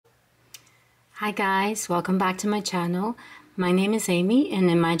Hi guys, welcome back to my channel. My name is Amy,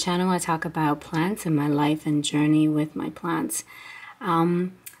 and in my channel I talk about plants and my life and journey with my plants.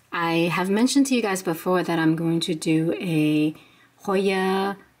 I have mentioned to you guys before that I'm going to do a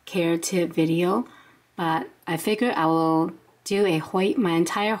Hoya care tip video, but I figure I will do my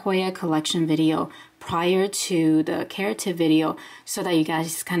entire Hoya collection video prior to the care tip video so that you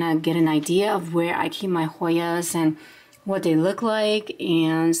guys kind of get an idea of where I keep my Hoyas and what they look like,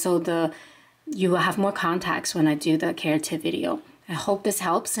 and so you will have more context when I do the care tip video. I hope this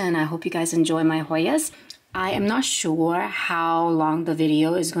helps, and I hope you guys enjoy my Hoyas. I am not sure how long the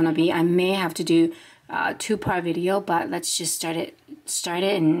video is going to be. I may have to do a two-part video, but let's just start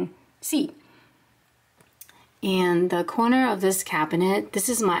it and see. And the corner of this cabinet, this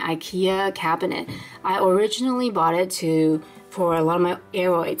is my IKEA cabinet. I originally bought it for a lot of my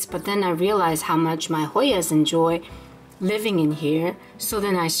aroids, but then I realized how much my Hoyas enjoy living in here, so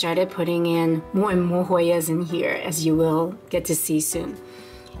then I started putting in more and more Hoyas in here, as you will get to see soon.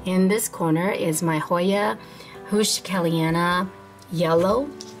 In this corner is my Hoya hoyas yellow.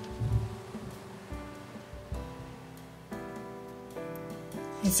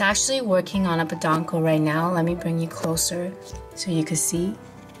 It's actually working on a peduncle right now. Let me bring you closer so you can see.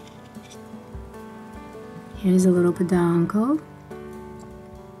 Here's a little peduncle.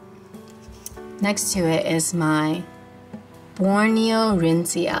 Next to it is my Borneo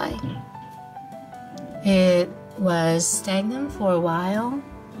Rinsei. It was stagnant for a while.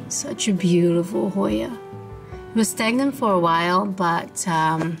 Such a beautiful Hoya. It was stagnant for a while, but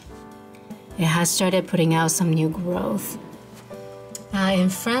it has started putting out some new growth. In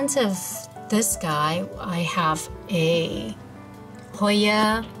front of this guy, I have a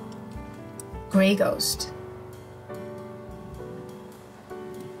Hoya Gray Ghost.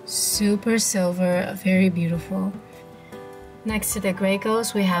 Super silver, very beautiful. Next to the Gray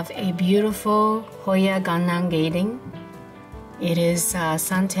Ghost, we have a beautiful Hoya Gannan Gating. It is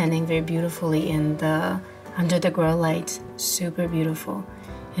sun tanning very beautifully under the grow light. Super beautiful.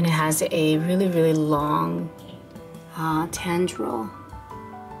 And it has a really, really long tendril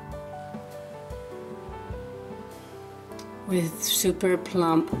with super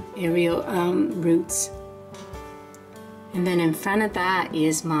plump aerial roots. And then in front of that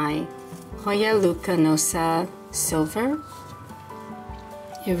is my Hoya Lucanosa Silver.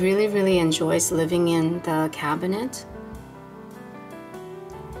 It really, really enjoys living in the cabinet.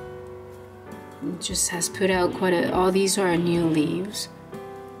 It just has put out all these are new leaves.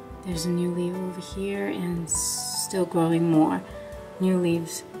 There's a new leaf over here and still growing more new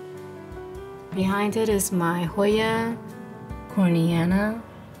leaves. Behind it is my Hoya corneana.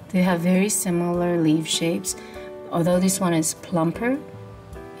 They have very similar leaf shapes, although this one is plumper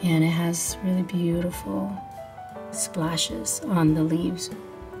and it has really beautiful splashes on the leaves.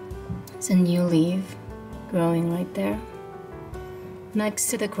 It's a new leaf growing right there. Next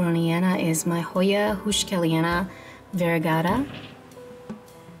to the corneana is my Hoya hoyas variegata.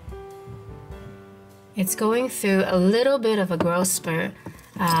 It's going through a little bit of a growth spurt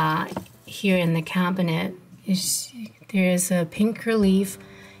here in the cabinet. There is a pinker leaf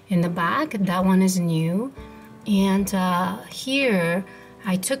in the back. That one is new. And here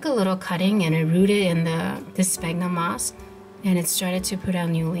I took a little cutting and I rooted in this sphagnum moss, and it started to put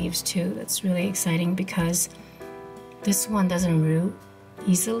out new leaves too. That's really exciting because this one doesn't root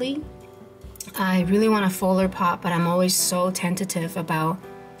easily. I really want a fuller pot, but I'm always so tentative about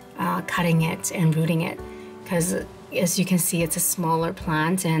cutting it and rooting it because, as you can see, it's a smaller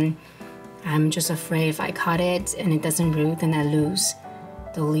plant, and I'm just afraid if I cut it and it doesn't root, then I lose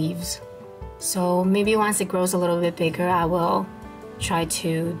the leaves. So maybe once it grows a little bit bigger, I will try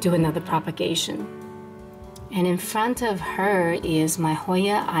to do another propagation. And in front of her is my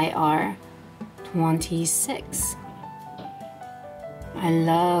Hoya IR 26. I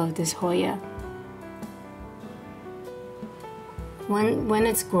love this Hoya. When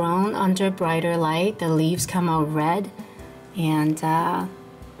it's grown under brighter light, the leaves come out red, and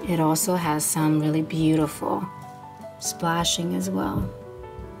it also has some really beautiful splashing as well.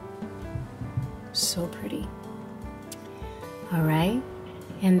 So pretty. All right,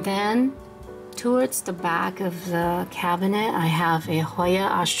 and then towards the back of the cabinet, I have a Hoya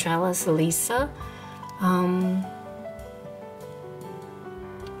australis Lisa.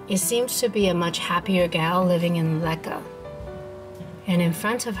 It seems to be a much happier gal living in Lekka. And in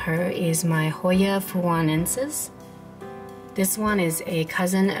front of her is my Hoya fuanensis. This one is a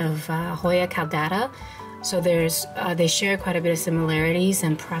cousin of Hoya caudata, so they share quite a bit of similarities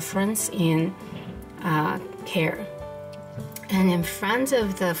and preference in care. And in front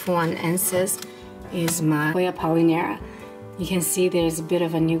of the fuanensis is my Hoya polynera. You can see there's a bit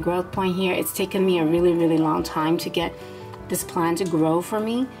of a new growth point here. It's taken me a really long time to get this plant to grow for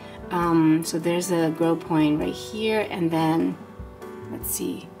me. So there's a growth point right here, and then let's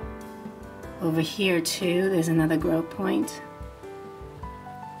see, over here too, there's another growth point.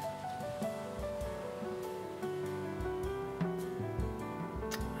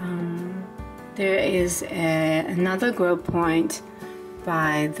 There is another growth point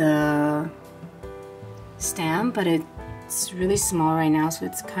by the stem, but it's really small right now, so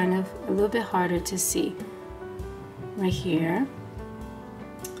it's kind of a little bit harder to see right here.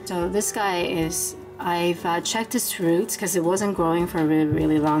 So this guy is, I've checked its roots because it wasn't growing for a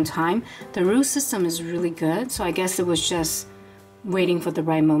really long time. The root system is really good, so I guess it was just waiting for the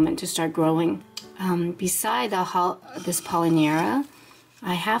right moment to start growing. Beside this Polynera,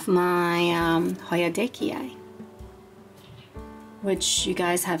 I have my Hoya, which you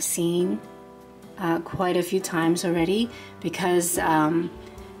guys have seen quite a few times already, because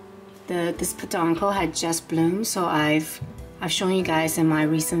this peduncle had just bloomed. So I've shown you guys in my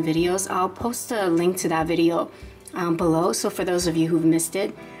recent videos. I'll post a link to that video below, so for those of you who've missed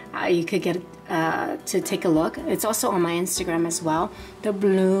it, you could get to take a look. It's also on my Instagram as well. The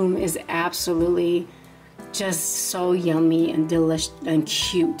bloom is absolutely just so yummy and delicious and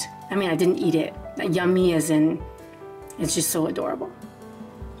cute. I mean, I didn't eat it. Yummy as in, it's just so adorable.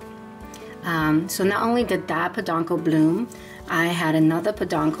 So not only did that peduncle bloom, I had another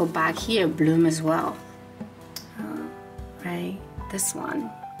peduncle back here bloom as well. Right, this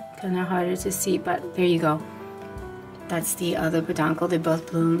one, kind of harder to see, but there you go. That's the other peduncle. They both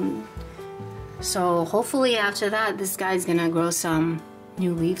bloom. So hopefully after that, this guy's gonna grow some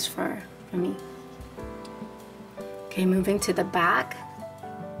new leaves for me. Okay, moving to the back.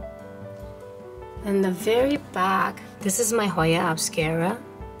 In the very back, this is my Hoya obscura.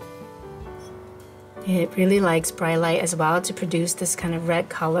 It really likes bright light as well to produce this kind of red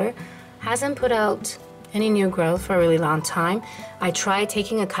color. Hasn't put out any new growth for a really long time. I tried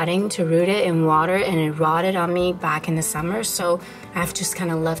taking a cutting to root it in water and it rotted on me back in the summer, so I've just kind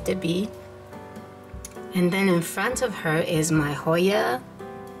of left it be. And then in front of her is my Hoya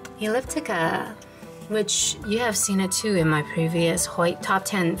elliptica, which you have seen it too in my previous top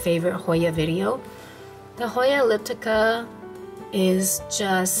 10 favorite Hoya video. The Hoya elliptica is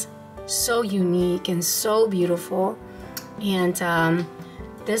just so unique and so beautiful. And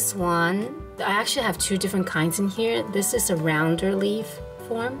this one, I actually have two different kinds in here. This is a rounder leaf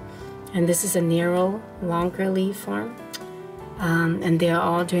form, and this is a narrow, longer leaf form. And they're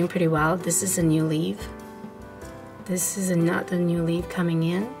all doing pretty well. This is a new leaf. This is another new leaf coming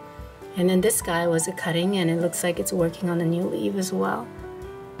in. And then this guy was a cutting, and it looks like it's working on a new leaf as well.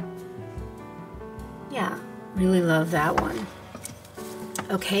 Yeah, really love that one.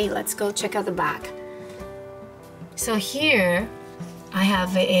 Okay, let's go check out the back. So here I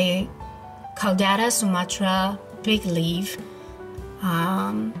have a Caldera Sumatra big leaf.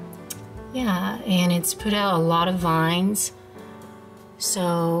 Yeah, and it's put out a lot of vines.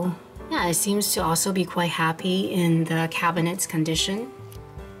 So yeah, it seems to also be quite happy in the cabinet's condition.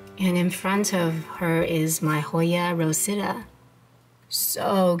 And in front of her is my Hoya rosita.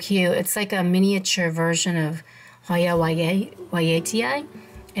 So cute. It's like a miniature version of Hoya waiatii.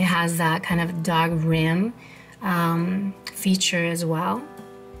 It has that kind of dog rim feature as well.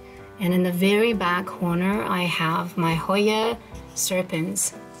 And in the very back corner, I have my Hoya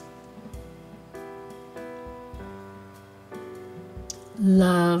serpens.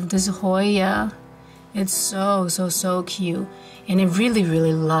 Love this Hoya. It's so cute. And it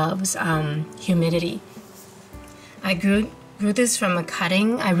really loves humidity. I grew this from a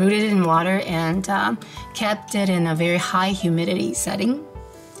cutting. I rooted it in water and kept it in a very high humidity setting.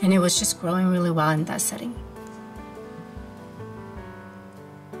 And it was just growing really well in that setting.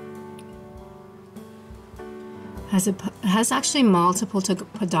 It has actually multiple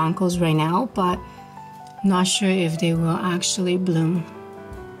peduncles right now, but not sure if they will actually bloom.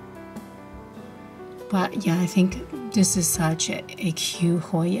 But yeah, I think this is such a cute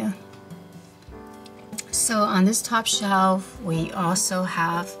Hoya. So on this top shelf, we also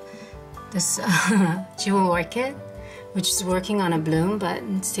have this jewel orchid, which is working on a bloom, but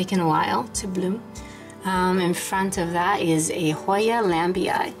it's taken a while to bloom. In front of that is a Hoya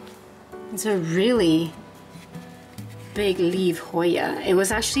lambii. It's a really big leaf Hoya. It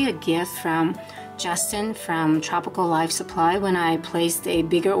was actually a gift from Justin from Tropical Life Supply. When I placed a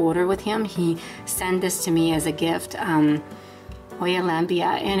bigger order with him, he sent this to me as a gift, Hoya lambii,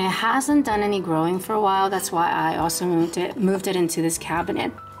 and it hasn't done any growing for a while. That's why I also moved it into this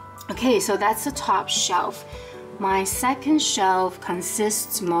cabinet. Okay, so that's the top shelf. My second shelf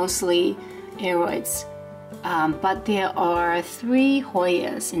consists mostly aroids. but there are 3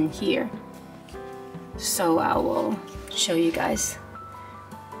 Hoyas in here. So I will show you guys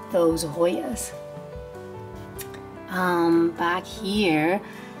those Hoyas. Back here,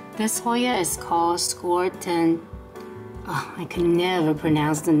 this Hoya is called Scorton. Oh, I can never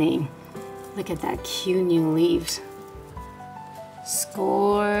pronounce the name. Look at that cute new leaves.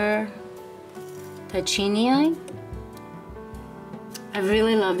 Scortacinii. I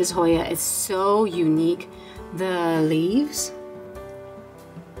really love this Hoya. It's so unique. The leaves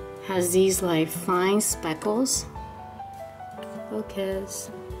has these like fine speckles.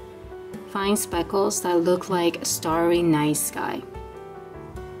 Focus. Fine speckles that look like a starry night sky.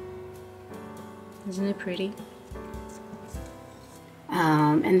 Isn't it pretty?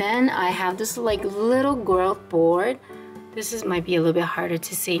 And then I have this like little growth board. This might be a little bit harder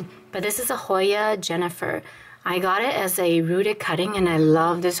to see, but this is a Hoya Jennifer. I got it as a rooted cutting, and I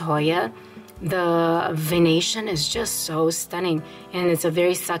love this Hoya. The venation is just so stunning, and it's a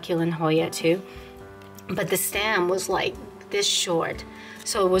very succulent Hoya too. But the stem was like this short,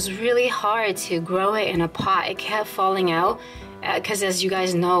 so it was really hard to grow it in a pot. It kept falling out because, as you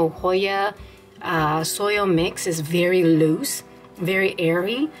guys know, Hoya soil mix is very loose, very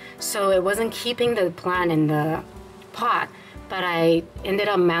airy, so it wasn't keeping the plant in the pot. But I ended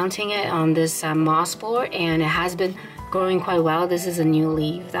up mounting it on this moss board, and it has been growing quite well. This is a new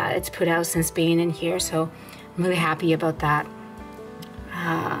leaf that it's put out since being in here, so I'm really happy about that.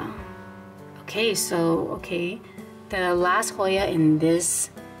 Okay, the last Hoya in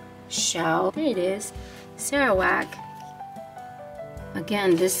this shelf, there it is, Sarawak.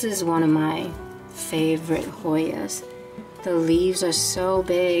 Again, this is one of my favorite Hoyas. The leaves are so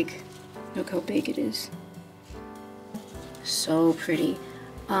big. Look how big it is. So pretty.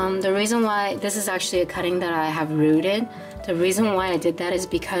 The reason why this is actually a cutting that I have rooted, the reason why I did that is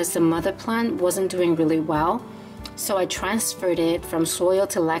because the mother plant wasn't doing really well. So I transferred it from soil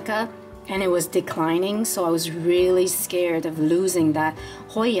to leca, and it was declining, so I was really scared of losing that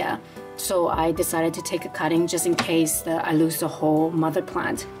Hoya. So I decided to take a cutting just in case I lose the whole mother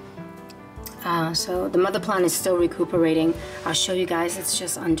plant. So the mother plant is still recuperating. I'll show you guys. It's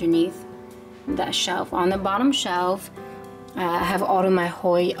just underneath that shelf. On the bottom shelf, I have all of my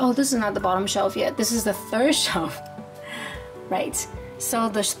Hoya. Oh, this is not the bottom shelf yet. This is the third shelf. Right. So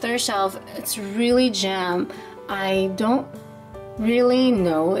the third shelf, it's really jammed. I don't really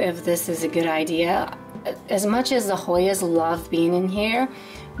know if this is a good idea. As much as the Hoyas love being in here,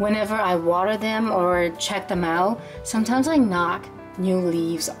 whenever I water them or check them out, sometimes I knock new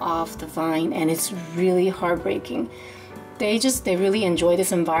leaves off the vine, and it's really heartbreaking. They really enjoy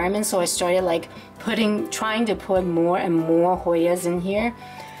this environment, so I started like trying to put more and more Hoyas in here,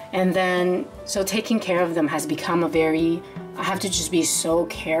 and then so taking care of them has become I have to just be so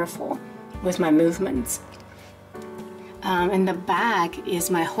careful with my movements. In the back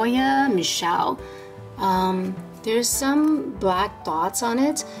is my Hoya Michelle. There's some black dots on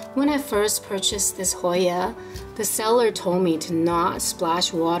it. When I first purchased this Hoya, the seller told me to not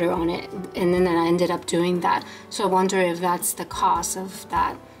splash water on it, and then I ended up doing that. So I wonder if that's the cause of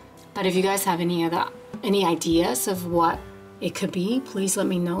that. But if you guys have any ideas of what it could be, please let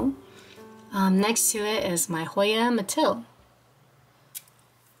me know. Next to it is my Hoya Matil.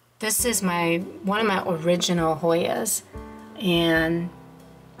 This is one of my original Hoyas, and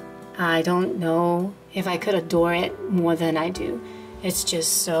I don't know if I could adore it more than I do. It's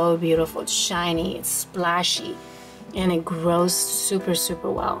just so beautiful. It's shiny, it's splashy, and it grows super,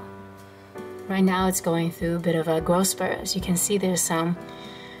 super well. Right now it's going through a bit of a growth spurt. As you can see, there's some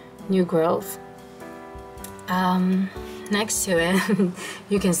new growth. Next to it,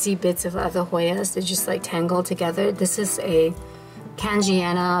 you can see bits of other Hoyas. They're just like tangled together. This is a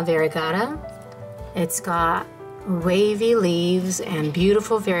Cangiana variegata. It's got wavy leaves and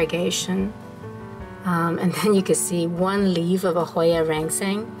beautiful variegation. And then you can see one leaf of a Hoya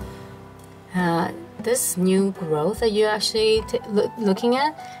Rangsang. This new growth that you're actually looking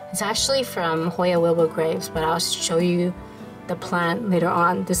at, it's actually from Hoya Wilbur Graves, but I'll show you the plant later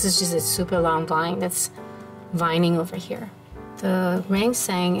on. This is just a super long vine that's vining over here. The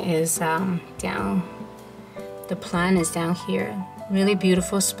Rangsang is down. The plant is down here. Really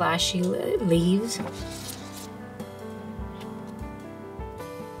beautiful splashy leaves.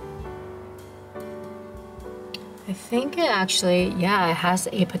 I think it actually, yeah, it has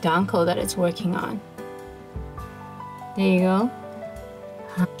a peduncle that it's working on. There you go.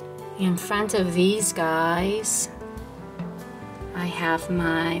 In front of these guys, I have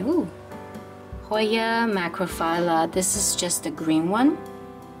my Hoya macrophylla. This is just the green one.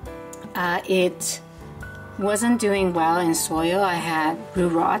 It wasn't doing well in soil. I had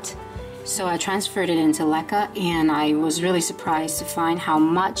root rot, So I transferred it into leca, and I was really surprised to find how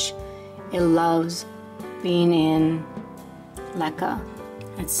much it loves being in leca.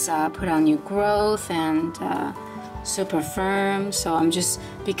 It's put on new growth and super firm. So I'm just,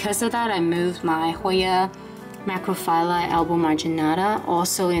 because of that, I moved my Hoya macrophylla elbow marginata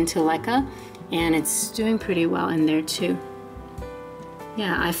also into leca, and it's doing pretty well in there too.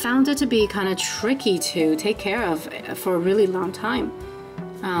 Yeah, I found it to be kind of tricky to take care of for a really long time.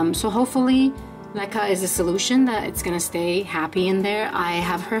 So hopefully leca is a solution that it's gonna stay happy in there. I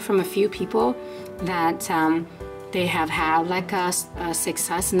have heard from a few people that they have had leca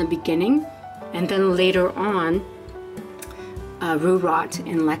success in the beginning, and then later on root rot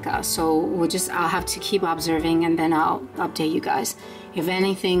in leca. So I'll have to keep observing, and then I'll update you guys if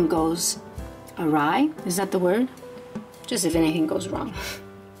anything goes awry. Is that the word? Just if anything goes wrong.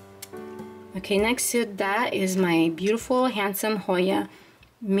 Okay, next to that is my beautiful, handsome Hoya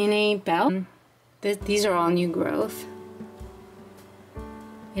mini bell. These are all new growth.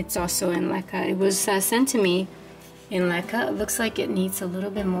 It's also in leca. It was sent to me in leca. It looks like it needs a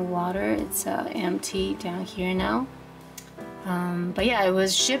little bit more water. It's empty down here now. But yeah, it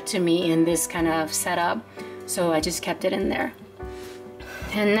was shipped to me in this kind of setup, so I just kept it in there.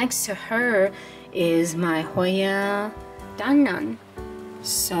 And next to her is my Hoya Dannan.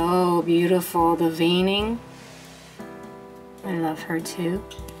 So beautiful, the veining. I love her too.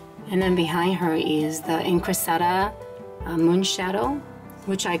 And then behind her is the Incrusata Moon Shadow,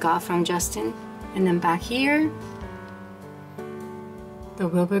 which I got from Justin. And then back here, the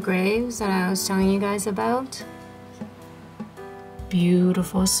Wilbur Graves that I was telling you guys about.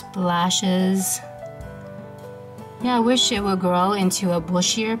 Beautiful splashes. Yeah, I wish it would grow into a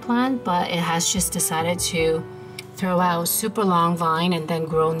bushier plant, but it has just decided to throw out a super long vine and then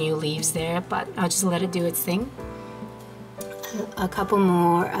grow new leaves there, but I'll just let it do its thing. A couple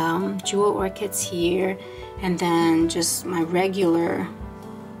more jewel orchids here, and then just my regular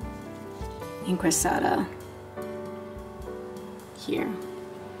Incrusata here.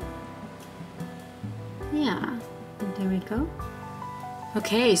 Yeah, there we go.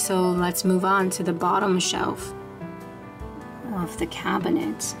 Okay, so let's move on to the bottom shelf of the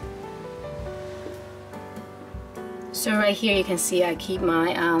cabinet. So right here you can see I keep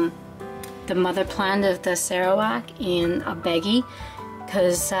my the mother plant of the Sarawak in a baggie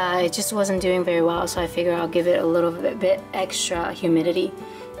because it just wasn't doing very well, so I figured I'll give it a little bit extra humidity.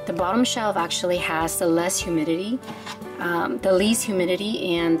 The bottom shelf actually has the least humidity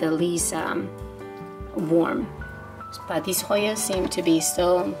and the least warm. But these Hoyas seem to be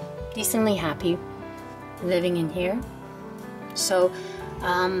still decently happy living in here. So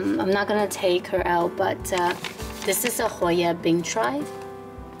I'm not gonna take her out, but this is a Hoya Bing Tri.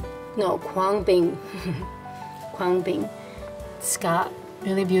 No, Quang Bing. Quang Bing. It's got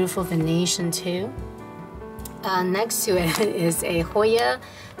really beautiful venation too. Next to it is a Hoya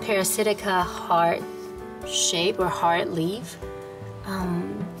parasitica heart shape or heart leaf.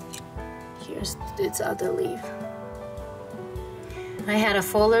 Here's its other leaf. I had a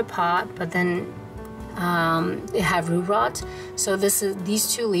fuller pot, but then it had root rot, so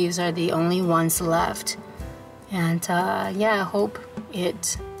these two leaves are the only ones left. And yeah, I hope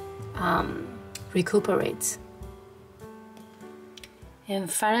it recuperates. In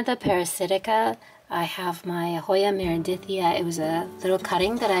front of the parasitica, I have my Hoya meredithia. It was a little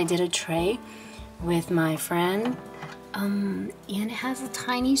cutting that I did a tray with my friend. And it has a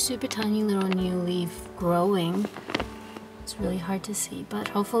tiny, super tiny little new leaf growing. It's really hard to see, but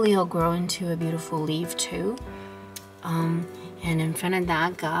hopefully it'll grow into a beautiful leaf too. And in front of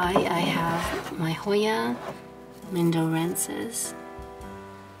that guy, I have my Hoya lindorensis.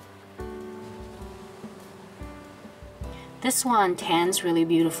 This one tans really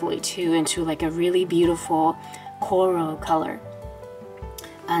beautifully too into like a really beautiful coral color.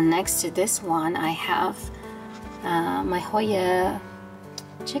 Next to this one, I have my Hoya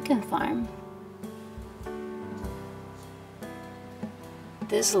chicken farm.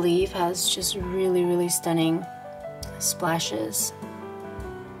 This leaf has just really stunning splashes.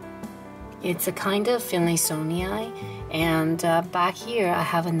 It's a kind of Finlaysonii, and back here I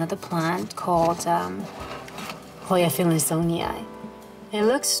have another plant called Hoya Finlaysonii. It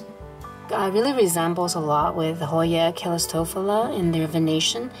looks really resembles a lot with Hoya callistophila in their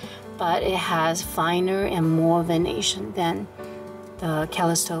venation, but it has finer and more venation than the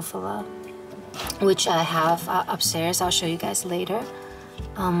callistophila, which I have upstairs. I'll show you guys later.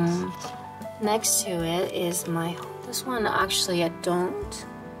 Next to it is this one actually I don't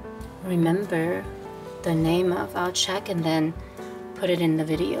remember the name of. I'll check and then put it in the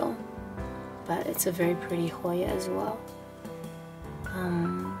video, but it's a very pretty Hoya as well.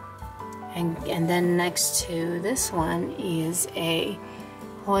 And then next to this one is a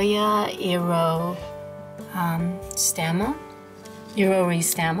Hoya aroids.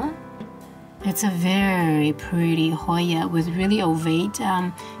 It's a very pretty Hoya with really ovate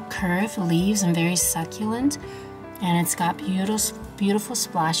curved leaves and very succulent, and it's got beautiful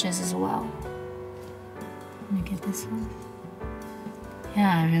splashes as well. Let me get this one.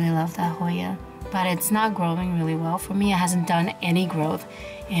 Yeah, I really love that Hoya, but it's not growing really well for me. It hasn't done any growth,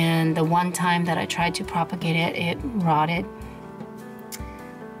 and the one time that I tried to propagate it, it rotted.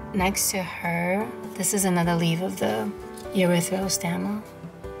 Next to her, this is another leaf of the erythrostema.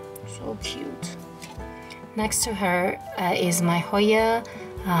 So cute. Next to her is my Hoya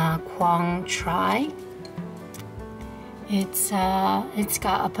Quang Tri. It's got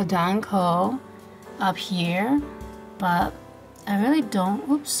a podanco up here, but I really don't,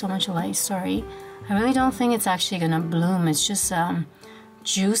 oops, so much light, sorry. I really don't think it's actually gonna bloom. It's just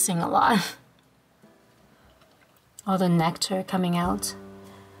juicing a lot. All the nectar coming out.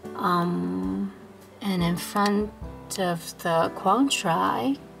 And in front of the Quang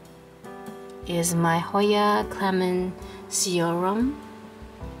Tri is my Hoya clemenciorum.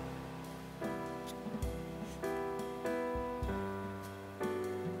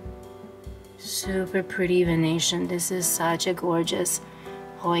 Super pretty venation. This is such a gorgeous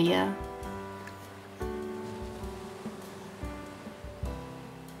Hoya.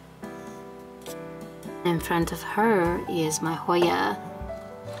 In front of her is my Hoya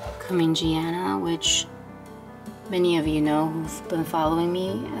Cumingiana, which many of you know who've been following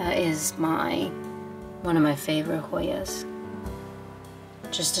me is one of my favorite Hoyas.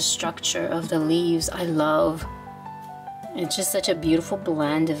 Just the structure of the leaves I love. It's just such a beautiful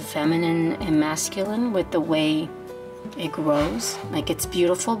blend of feminine and masculine with the way it grows. Like, it's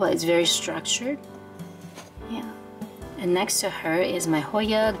beautiful, but it's very structured. Yeah. And next to her is my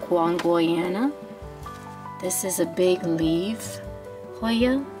Hoya guangoyana. This is a big leaf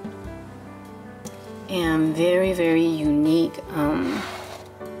Hoya. And very, very unique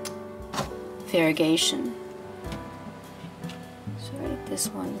variegation. Sorry, this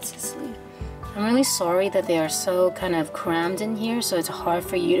one is this leaf. I'm really sorry that they are so kind of crammed in here, so it's hard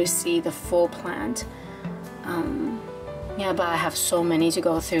for you to see the full plant. Yeah, but I have so many to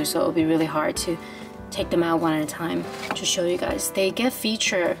go through, so it'll be really hard to take them out one at a time to show you guys. They get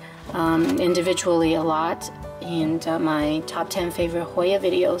featured individually a lot in my top 10 favorite Hoya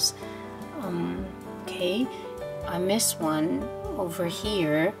videos. Okay, I missed one over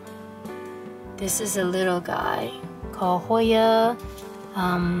here. This is a little guy called Hoya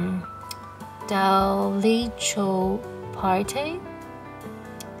Dolichoparte.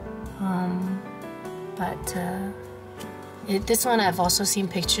 This one I've also seen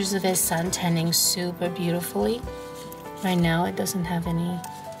pictures of it sun tanning super beautifully. Right now it doesn't have any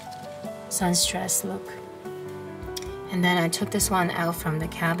sun stress look. And then I took this one out from the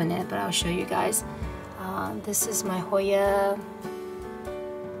cabinet, but I'll show you guys. This is my Hoya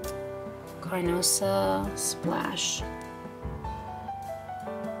Carnosa Splash.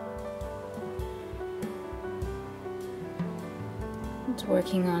 It's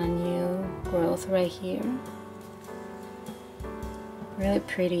working on a new growth right here. Really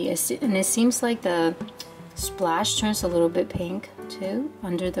pretty. And it seems like the splash turns a little bit pink too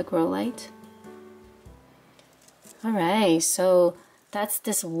under the grow light. Alright, so that's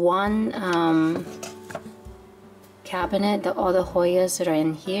this one cabinet, all the Hoyas that are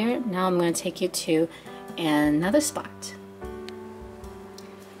in here. Now I'm going to take you to another spot.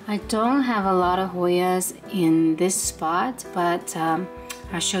 I don't have a lot of Hoyas in this spot, but I'll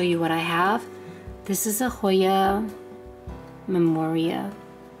show you what I have. This is a Hoya Memoria.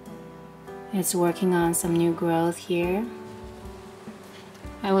 It's working on some new growth here.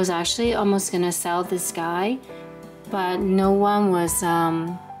 I was actually almost gonna sell this guy, but no one was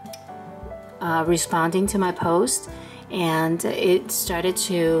responding to my post, and it started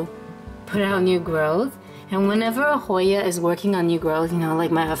to put out new growth. And whenever a Hoya is working on new growth, you know,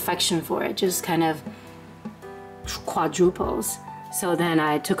 like, my affection for it just kind of quadruples. So then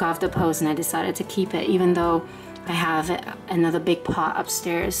I took off the post and I decided to keep it, even though I have another big pot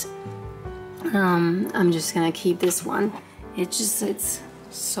upstairs. I'm just gonna keep this one. It's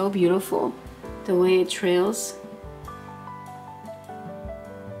so beautiful, the way it trails.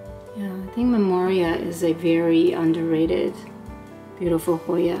 Yeah, I think Memoria is a very underrated, beautiful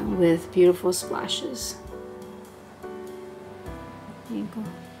Hoya with beautiful splashes. There you go.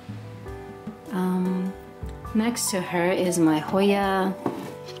 Next to her is my Hoya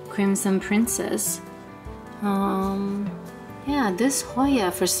Crimson Princess. Yeah, this Hoya,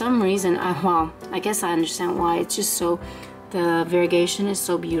 for some reason, well, I guess I understand why. It's just so, the variegation is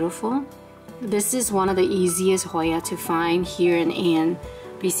so beautiful. This is one of the easiest Hoya to find here in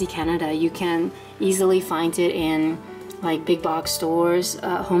BC, Canada. You can easily find it in like big box stores,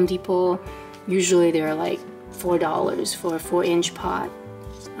 Home Depot. Usually they're like $4 for a 4-inch pot.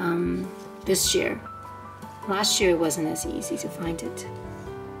 This year. Last year it wasn't as easy to find it.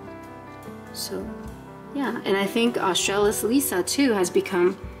 So yeah, and I think Australis Lisa too has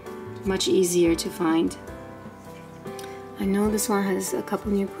become much easier to find. I know this one has a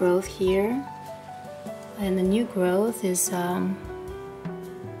couple new growth here, and the new growth is got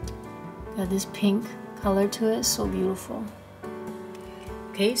this pink color to it, so beautiful.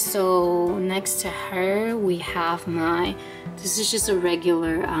 Okay, so next to her we have this is just a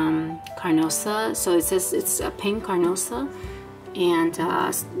regular carnosa. So it says it's a pink carnosa, and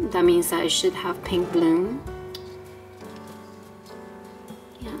that means that it should have pink bloom.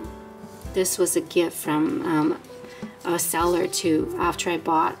 Yeah, this was a gift from a seller too, after I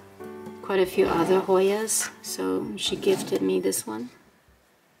bought quite a few other Hoyas, so she gifted me this one.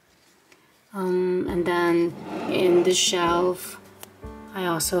 And then in this shelf I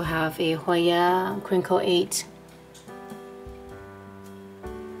also have a Hoya Crinkle 8.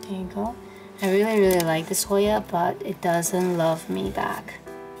 There you go. I really like this Hoya, but it doesn't love me back.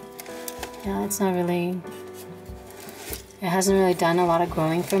 Yeah, it's not really, it hasn't really done a lot of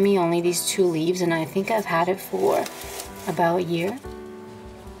growing for me, only these 2 leaves, and I think I've had it for about a year.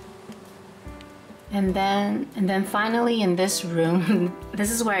 And then finally in this room,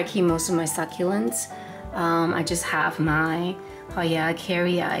 this is where I keep most of my succulents. I just have my Hoya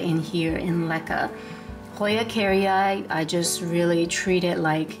Carrii in here in Leca. Hoya Carrii, I just really treat it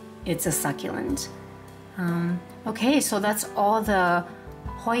like it's a succulent. Okay, so that's all the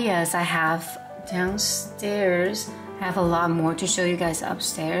Hoyas I have downstairs. I have a lot more to show you guys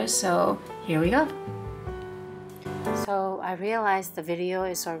upstairs, so here we go. So I realized the video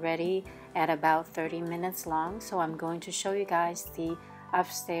is already at about 30 minutes long, so I'm going to show you guys the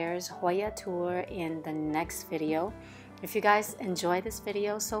upstairs Hoya tour in the next video. If you guys enjoyed this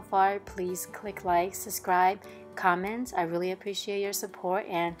video so far, please click like, subscribe, comment. I really appreciate your support,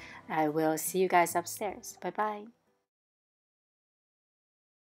 and I will see you guys upstairs. Bye bye.